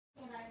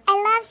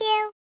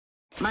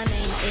My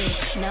name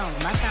is no.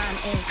 My sign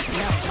is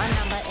no. My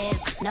number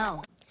is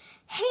no.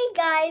 Hey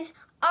guys,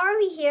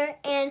 Aarohi here,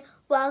 and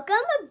welcome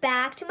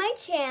back to my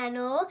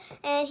channel.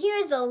 And here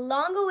is a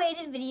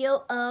long-awaited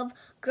video of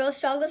girl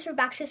struggles for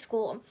back to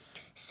school.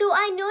 So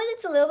I know that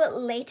it's a little bit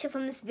late to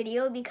film this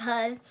video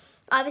because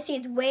obviously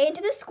it's way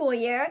into the school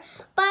year,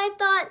 but I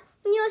thought,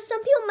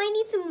 some people might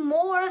need some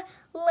more,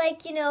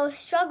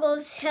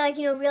 struggles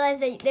to, realize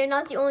that they're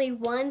not the only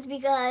ones,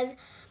 because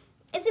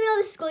it's the middle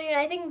of the school year, and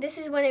I think this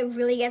is when it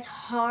really gets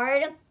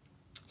hard.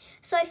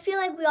 So I feel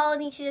like we all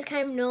need to just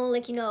kind of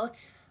know,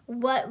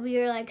 what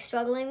we're,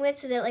 struggling with,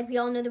 so that, we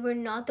all know that we're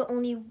not the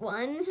only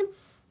ones.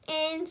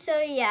 And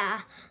so,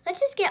 yeah, let's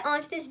just get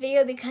on to this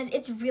video because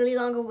it's really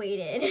long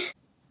awaited.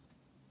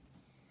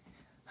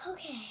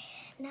 Okay,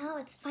 now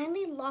it's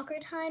finally locker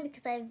time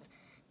because I've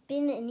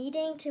been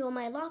needing to go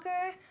my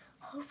locker.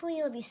 Hopefully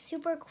it'll be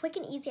super quick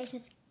and easy. I can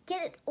just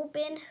get it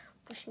open.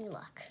 Wish me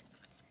luck.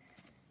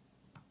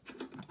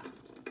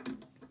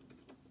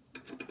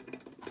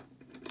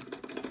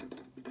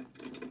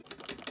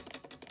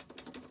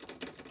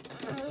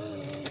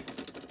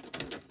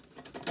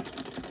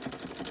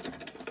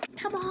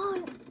 Come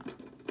on.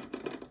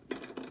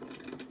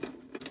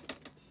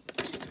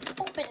 Just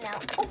open now.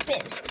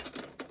 Open.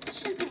 It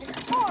shouldn't be this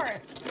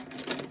hard.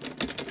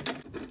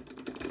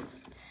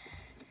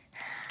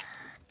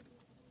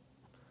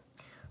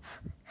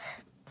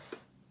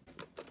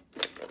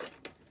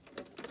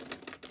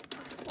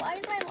 Why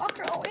is my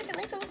locker always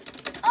getting so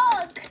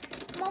stuck?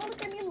 I'm almost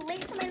gonna be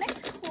late for my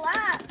next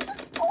class.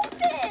 Just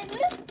open!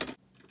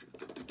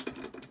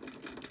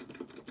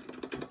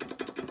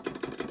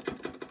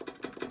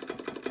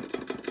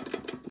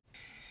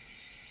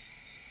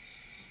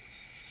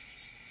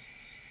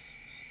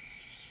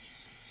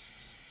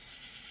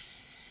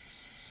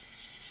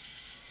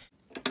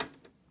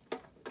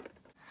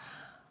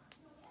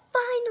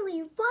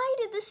 Finally, why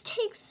did this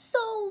take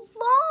so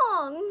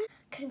long?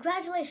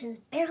 Congratulations,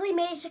 barely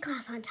made it to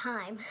class on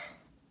time.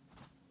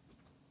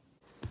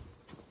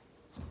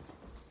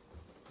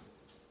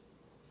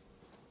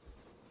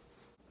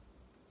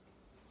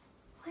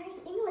 Where's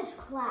English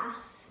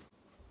class?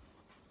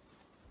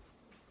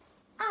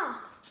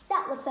 Ah,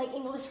 that looks like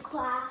English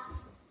class.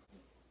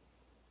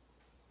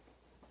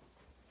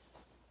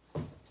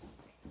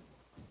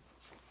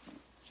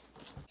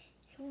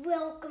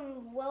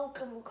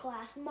 Welcome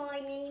class. My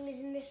name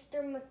is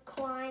Mr.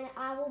 McCline.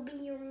 I will be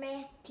your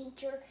math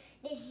teacher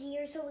this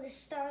year. So to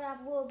start off,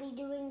 we'll be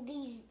doing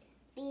these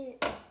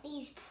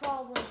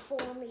problems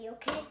for me,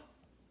 okay?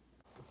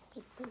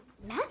 Wait,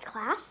 math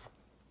class?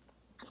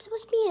 I'm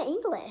supposed to be in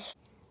English.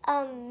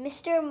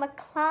 Mr.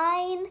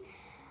 McCline,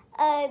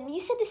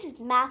 you said this is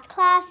math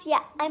class?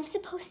 Yeah, I'm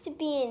supposed to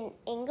be in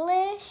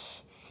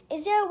English.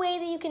 Is there a way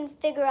that you can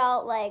figure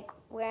out,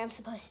 where I'm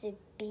supposed to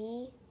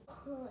be?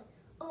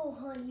 Oh,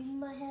 honey, you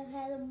might have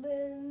had a bit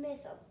of a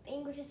mess up.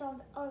 English is on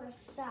the other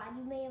side.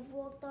 You may have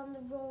walked on the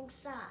wrong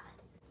side.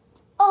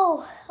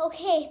 Oh,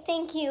 okay.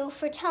 Thank you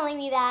for telling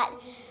me that.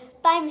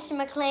 Bye, Mr.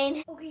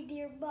 McLean. Okay,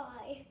 dear,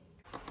 bye.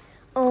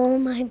 Oh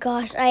my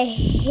gosh, I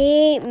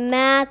hate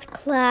math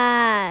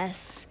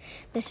class.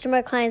 Mr.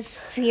 McLean is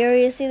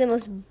seriously the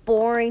most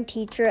boring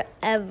teacher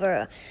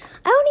ever.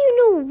 I don't even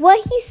know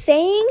what he's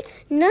saying.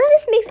 None of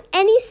this makes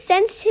any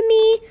sense to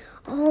me.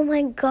 Oh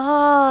my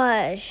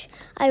gosh.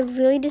 I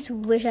really just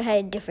wish I had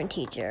a different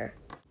teacher.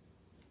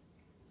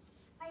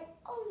 I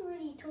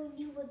already told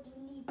you what you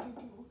need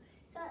to do.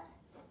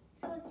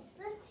 So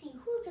let's see,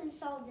 who can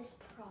solve this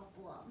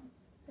problem?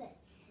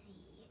 Let's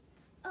see.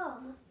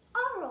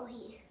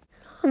 Aarohi.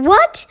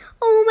 What?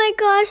 Oh my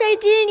gosh, I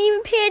didn't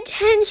even pay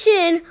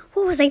attention.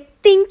 What was I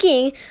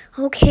thinking?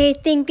 Okay,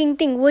 think.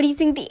 What do you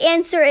think the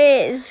answer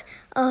is?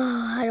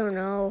 Oh, I don't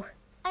know.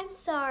 I'm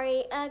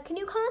sorry. Can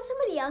you call on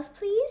somebody else,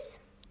 please?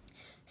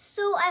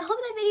 So I hope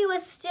that video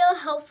was still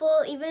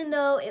helpful, even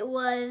though it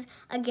was,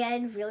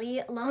 again,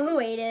 really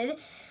long-awaited.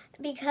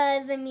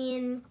 Because, I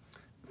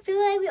feel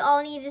like we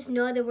all need to just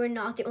know that we're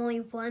not the only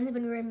ones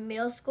when we're in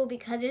middle school,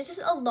 because there's just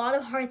a lot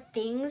of hard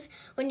things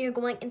when you're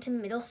going into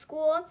middle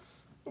school.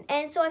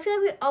 And so I feel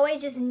like we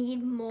always just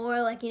need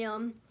more,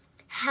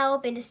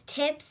 help and just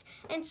tips.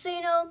 And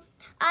so,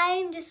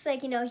 I'm just,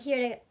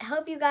 here to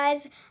help you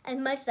guys as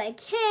much as I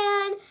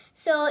can.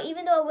 So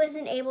even though I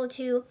wasn't able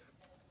to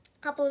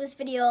upload this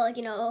video,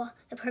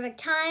 the perfect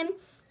time,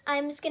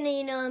 I'm just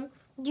gonna,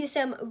 do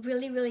some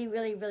really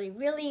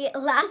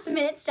last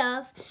minute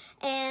stuff.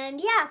 And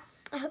yeah,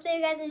 I hope that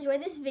you guys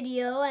enjoyed this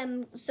video.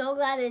 I'm so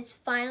glad that it's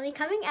finally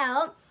coming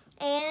out.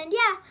 And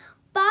yeah,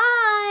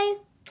 bye!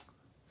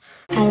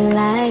 I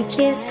like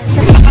his